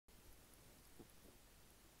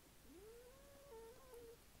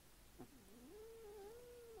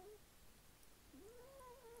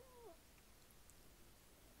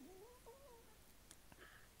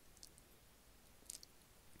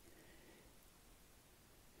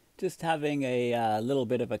Just having a little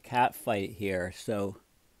bit of a cat fight here. So,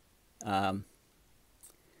 um,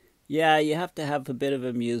 yeah, you have to have a bit of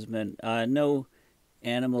amusement. No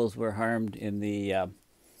animals were harmed in the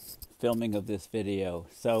filming of this video.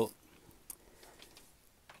 So,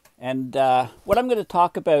 and what I'm going to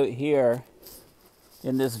talk about here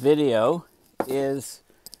in this video is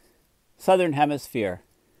Southern Hemisphere.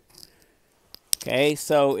 Okay,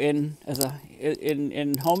 so in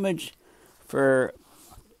homage for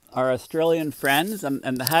our Australian friends,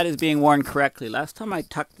 and the hat is being worn correctly. Last time I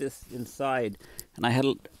tucked this inside, and I had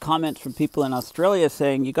comments from people in Australia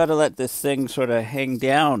saying, you got to let this thing sort of hang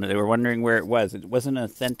down. They were wondering where it was. It wasn't an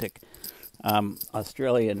authentic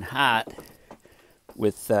Australian hat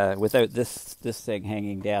without this thing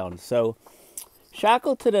hanging down. So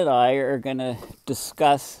Shackleton and I are going to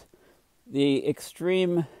discuss the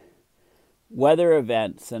extreme weather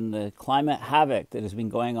events and the climate havoc that has been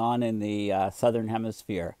going on in the Southern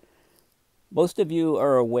Hemisphere. Most of you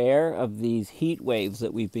are aware of these heat waves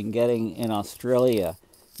that we've been getting in Australia,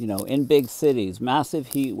 in big cities, massive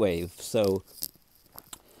heat waves. So,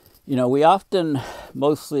 we often,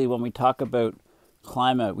 mostly when we talk about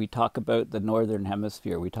climate, we talk about the Northern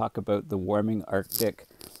Hemisphere. We talk about the warming Arctic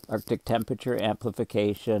temperature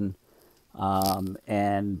amplification,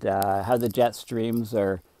 and how the jet streams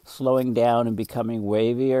are slowing down and becoming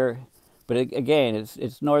wavier. But again,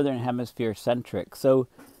 it's Northern Hemisphere centric. So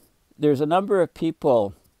there's a number of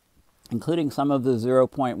people, including some of the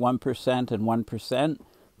 0.1% and 1%,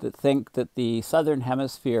 that think that the Southern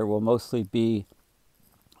Hemisphere will mostly be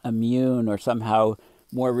immune or somehow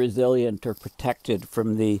more resilient or protected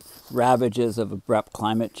from the ravages of abrupt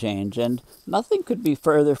climate change. And nothing could be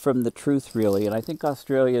further from the truth, really. And I think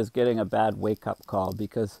Australia is getting a bad wake-up call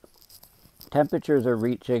because temperatures are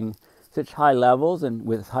reaching such high levels and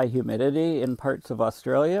with high humidity in parts of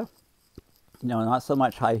Australia. Not so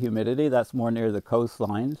much high humidity, that's more near the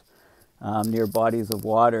coastlines, near bodies of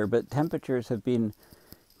water, but temperatures have been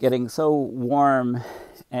getting so warm,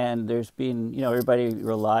 and there's been, everybody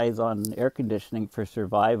relies on air conditioning for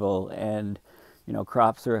survival, and,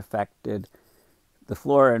 crops are affected. The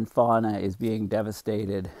flora and fauna is being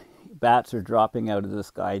devastated. Bats are dropping out of the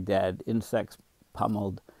sky dead, insects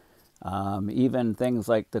pummeled. Even things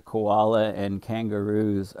like the koala and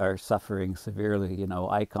kangaroos are suffering severely,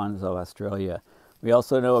 icons of Australia. We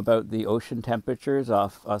also know about the ocean temperatures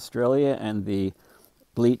off Australia and the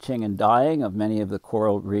bleaching and dying of many of the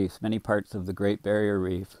coral reefs, many parts of the Great Barrier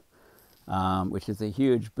Reef, which is a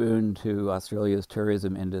huge boon to Australia's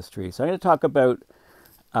tourism industry. So I'm going to talk about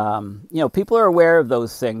people are aware of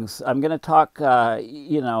those things. I'm going to talk,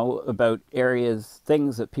 about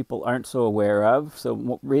things that people aren't so aware of.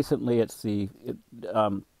 So recently it's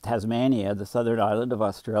Tasmania, the southern island of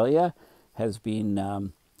Australia, has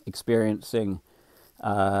been experiencing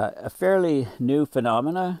a fairly new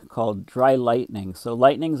phenomena called dry lightning. So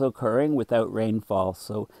lightning's occurring without rainfall.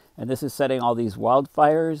 And this is setting all these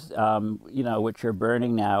wildfires, which are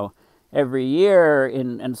burning now every year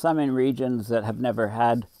and some in regions that have never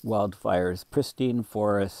had wildfires, pristine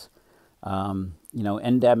forests,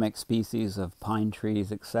 endemic species of pine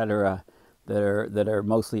trees, etc., that are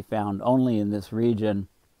mostly found only in this region,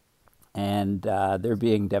 and they're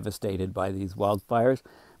being devastated by these wildfires.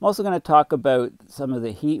 I'm also going to talk about some of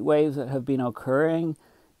the heat waves that have been occurring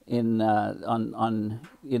in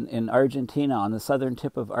Argentina, on the southern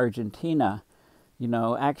tip of Argentina.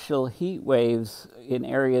 Actual heat waves in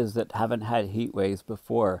areas that haven't had heat waves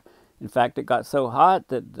before. In fact, it got so hot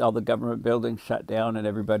that all the government buildings shut down and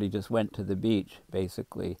everybody just went to the beach,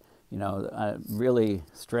 basically. Really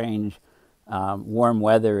strange warm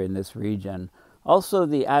weather in this region. Also,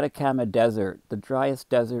 the Atacama Desert, the driest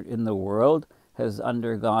desert in the world, has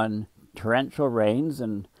undergone torrential rains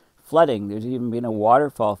and flooding. There's even been a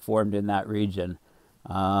waterfall formed in that region.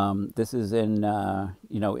 This is in,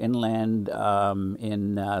 inland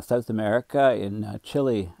in South America, in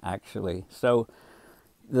Chile, actually. So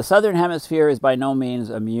the Southern Hemisphere is by no means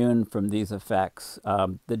immune from these effects.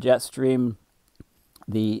 The jet stream,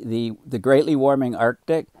 the greatly warming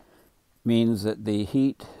Arctic means that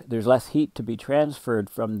there's less heat to be transferred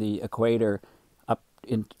from the equator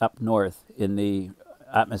up north in the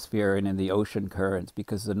atmosphere and in the ocean currents,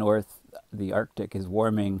 because the Arctic is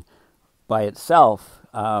warming by itself,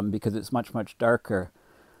 because it's much, much darker.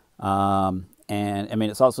 And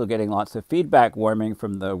it's also getting lots of feedback warming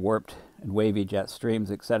from the warped and wavy jet streams,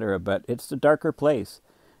 etc. But it's a darker place,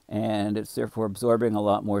 and it's therefore absorbing a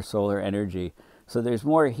lot more solar energy. So there's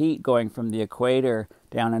more heat going from the equator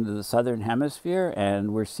down into the southern hemisphere,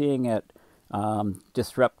 and we're seeing it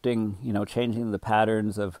disrupting, changing the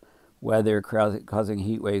patterns of weather causing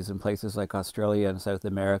heat waves in places like Australia and South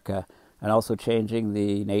America, and also changing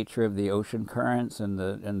the nature of the ocean currents and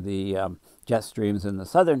the jet streams in the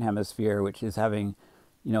Southern Hemisphere, which is having,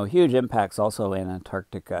 you know, huge impacts also in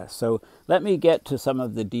Antarctica. So let me get to some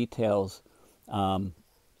of the details of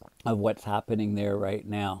what's happening there right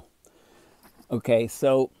now. Okay,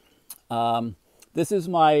 so this is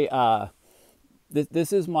my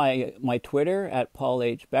this is my Twitter at Paul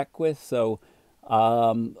H. Beckwith. So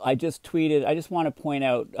I just tweeted. I just want to point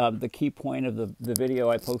out the key point of the video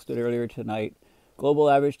I posted earlier tonight. Global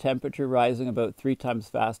average temperature rising about 3 times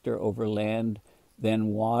faster over land than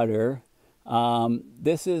water.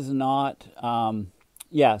 This is not.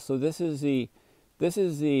 Yeah. So this is the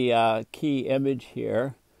key image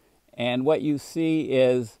here, and what you see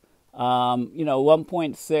is. You know,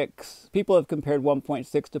 1.6, people have compared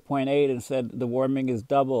 1.6 to 0.8 and said the warming is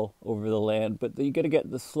double over the land, but you got to get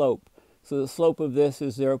the slope. So the slope of this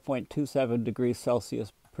is 0.27 degrees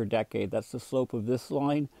Celsius per decade. That's the slope of this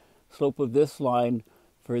line. Slope of this line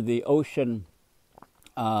for the ocean,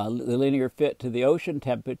 the linear fit to the ocean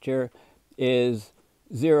temperature is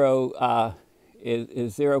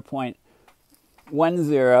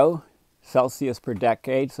 0.10 Celsius per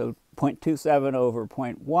decade. So 0.27 over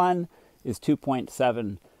 0.1 is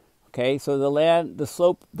 2.7. Okay, so the land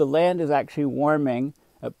is actually warming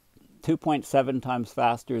at 2.7 times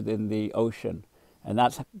faster than the ocean, and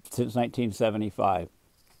that's since 1975.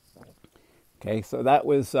 Okay, so that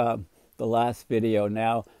was the last video.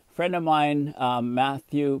 Now, a friend of mine,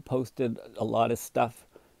 Matthew, posted a lot of stuff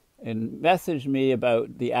and messaged me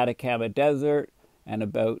about the Atacama Desert and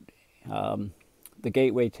about the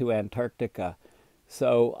gateway to Antarctica.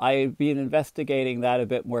 So I've been investigating that a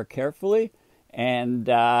bit more carefully, and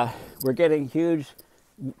we're getting huge,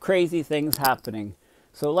 crazy things happening.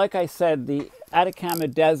 So like I said, the Atacama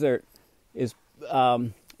Desert is,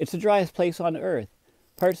 it's the driest place on Earth.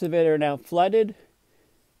 Parts of it are now flooded.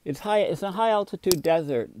 It's a high altitude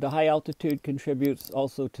desert. The high altitude contributes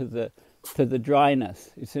also to the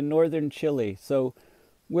dryness. It's in northern Chile. So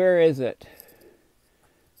where is it?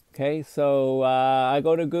 Okay, so I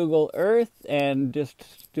go to Google Earth and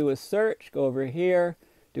just do a search, go over here,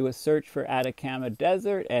 do a search for Atacama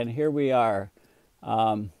Desert, and here we are.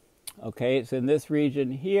 Okay, it's in this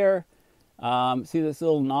region here. See this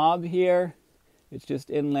little knob here? It's just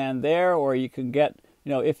inland there, or you can get, you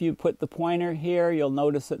know, if you put the pointer here, you'll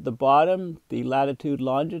notice at the bottom, the latitude,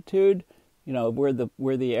 longitude, you know,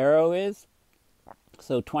 where the arrow is.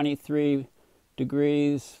 So 23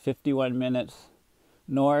 degrees, 51 minutes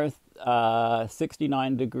north,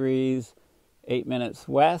 69 degrees, 8 minutes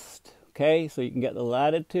west. Okay, so you can get the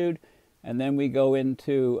latitude, and then we go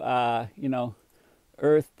into you know,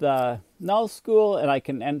 Earth Null School, and I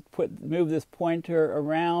can move this pointer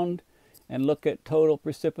around and look at total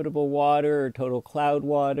precipitable water or total cloud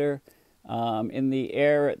water in the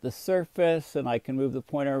air at the surface, and I can move the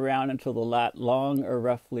pointer around until the lat long, or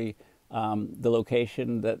roughly the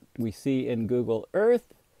location that we see in Google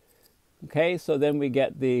Earth. Okay, so then we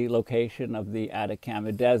get the location of the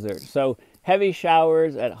Atacama Desert. So heavy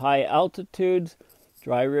showers at high altitudes,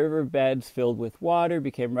 dry river beds filled with water,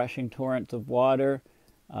 became rushing torrents of water,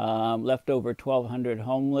 left over 1,200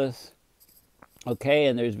 homeless. Okay,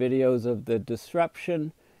 and there's videos of the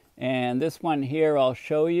disruption. And this one here I'll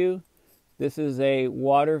show you. This is a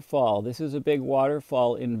waterfall. This is a big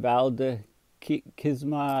waterfall in Val de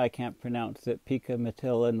Quizma, I can't pronounce it, Pica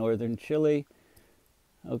Matilla, northern Chile.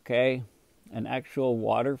 Okay, an actual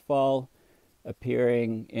waterfall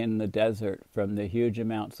appearing in the desert from the huge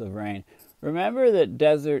amounts of rain. Remember that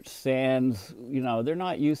desert sands, you know, they're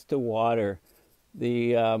not used to water.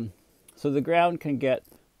 So the ground can get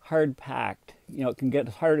hard packed. You know, it can get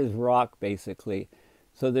as hard as rock, basically.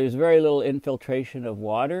 So there's very little infiltration of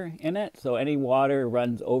water in it. So any water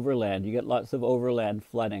runs overland. You get lots of overland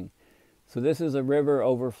flooding. So this is a river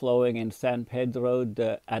overflowing in San Pedro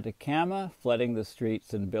de Atacama, flooding the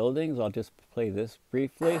streets and buildings. I'll just play this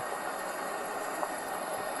briefly.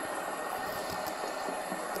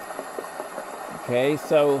 Okay,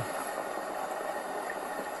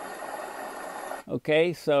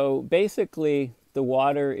 so basically the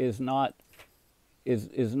water is not you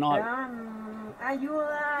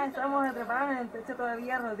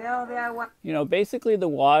know, basically the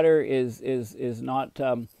water is not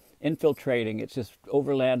infiltrating. It's just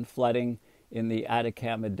overland flooding in the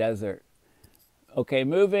Atacama Desert. Okay,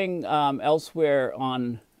 moving elsewhere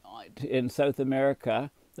in South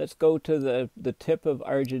America, let's go to the tip of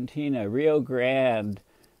Argentina, Rio Grande,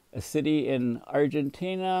 a city in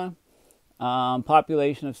Argentina.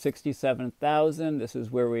 Population of 67,000. This is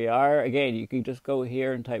where we are. Again, you can just go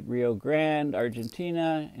here and type Rio Grande,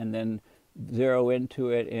 Argentina, and then zero into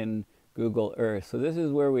it in Google Earth. So this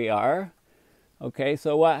is where we are. Okay,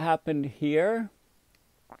 so what happened here?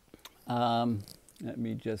 Let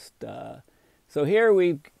me just, so here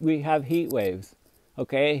we have heat waves.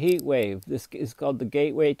 Okay, heat wave. This is called the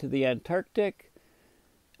gateway to the Antarctic.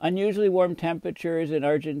 Unusually warm temperatures in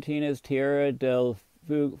Argentina's Tierra del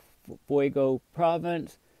Fuego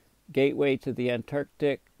province, gateway to the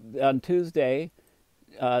Antarctic. On Tuesday,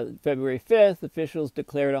 February 5th, officials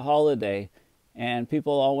declared a holiday, and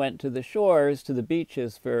people all went to the shores, to the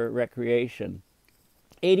beaches for recreation.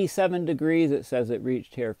 87 degrees, it says it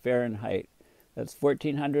reached here, Fahrenheit. That's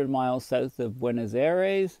 1,400 miles south of Buenos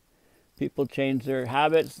Aires. People change their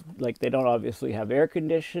habits, like they don't obviously have air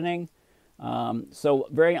conditioning. So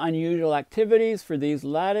very unusual activities for these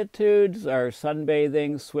latitudes are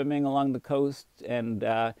sunbathing, swimming along the coast, and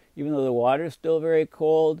even though the water is still very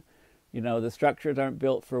cold, you know, the structures aren't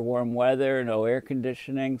built for warm weather, no air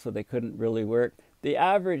conditioning, so they couldn't really work. The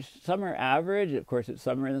average, summer average, of course it's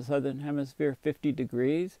summer in the Southern Hemisphere, 50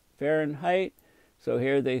 degrees Fahrenheit. So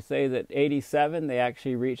here they say that 87, they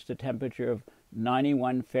actually reached a temperature of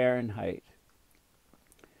 91 Fahrenheit.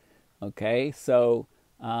 Okay, so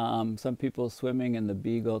some people swimming in the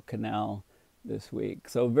Beagle Canal this week.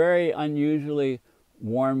 So very unusually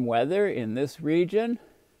warm weather in this region.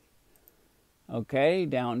 Okay,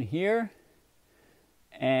 down here.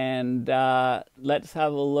 And let's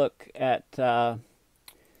have a look at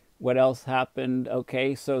what else happened.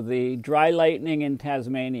 Okay, so the dry lightning in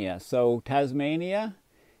Tasmania. So Tasmania,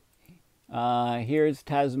 here's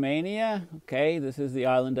Tasmania. Okay, this is the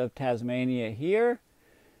island of Tasmania here.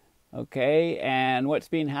 Okay, and what's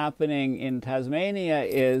been happening in Tasmania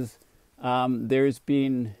is there's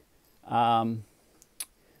been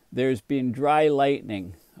dry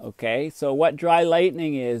lightning. Okay, so what dry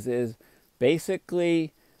lightning is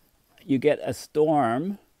basically you get a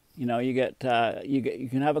storm. You know, you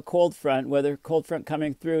can have a cold front. Weather cold front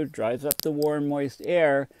coming through dries up the warm, moist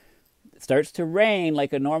air. It starts to rain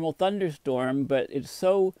like a normal thunderstorm, but it's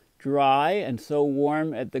so dry and so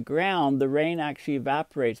warm at the ground, the rain actually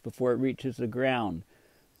evaporates before it reaches the ground.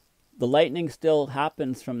 The lightning still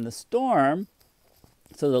happens from the storm,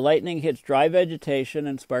 so the lightning hits dry vegetation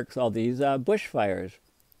and sparks all these bushfires.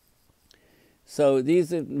 So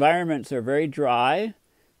these environments are very dry.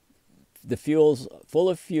 The fuel's full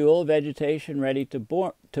of fuel, vegetation ready to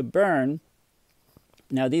burn.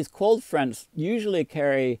 Now these cold fronts usually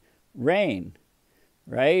carry rain,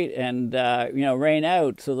 right? And, you know, rain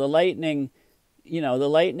out. So the lightning, you know,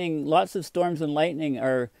 lots of storms and lightning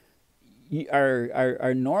are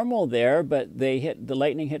normal there, but the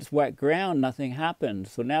lightning hits wet ground, nothing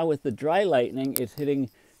happens. So now with the dry lightning, it's hitting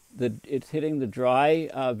the dry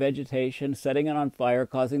vegetation, setting it on fire,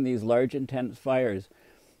 causing these large, intense fires.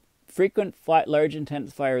 Frequent large,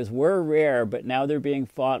 intense fires were rare, but now they're being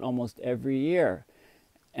fought almost every year.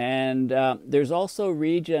 And there's also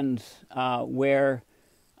regions where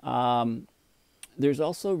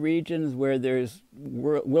there's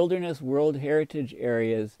wilderness World Heritage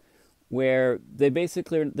areas where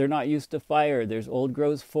they're not used to fire. There's old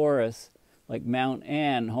growth forests like Mount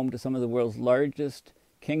Ann, home to some of the world's largest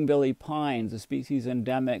kingbilly pines, a species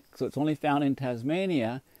endemic, so it's only found in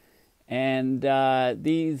Tasmania. And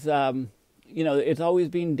these, you know, it's always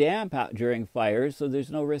been damp out during fires, so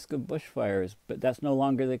there's no risk of bushfires, but that's no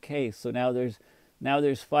longer the case. So now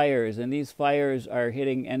there's fires, and these fires are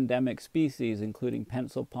hitting endemic species, including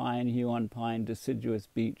pencil pine, Huon pine, deciduous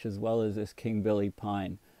beech, as well as this kingbilly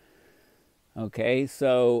pine. Okay,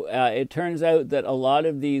 so it turns out that a lot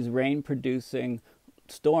of these rain-producing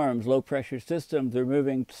storms, low-pressure systems, are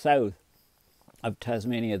moving south of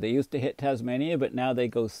Tasmania. They used to hit Tasmania, but now they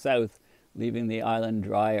go south, leaving the island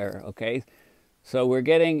drier. Okay, so we're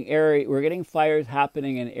getting fires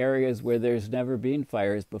happening in areas where there's never been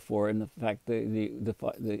fires before. And in fact,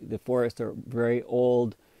 the forests are very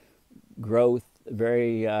old growth,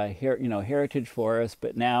 very heritage forests.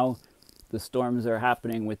 But now the storms are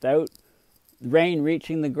happening without rain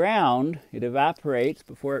reaching the ground. It evaporates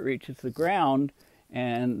before it reaches the ground.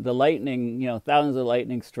 And the lightning, you know, thousands of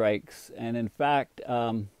lightning strikes. And in fact,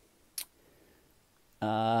 on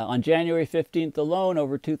January 15th alone,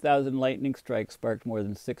 over 2,000 lightning strikes sparked more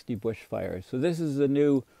than 60 bushfires. So this is a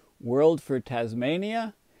new world for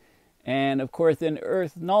Tasmania. And of course, in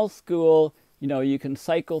Earth Null School, you know, you can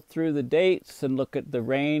cycle through the dates and look at the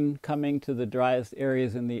rain coming to the driest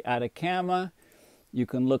areas in the Atacama. You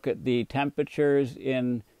can look at the temperatures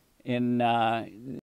in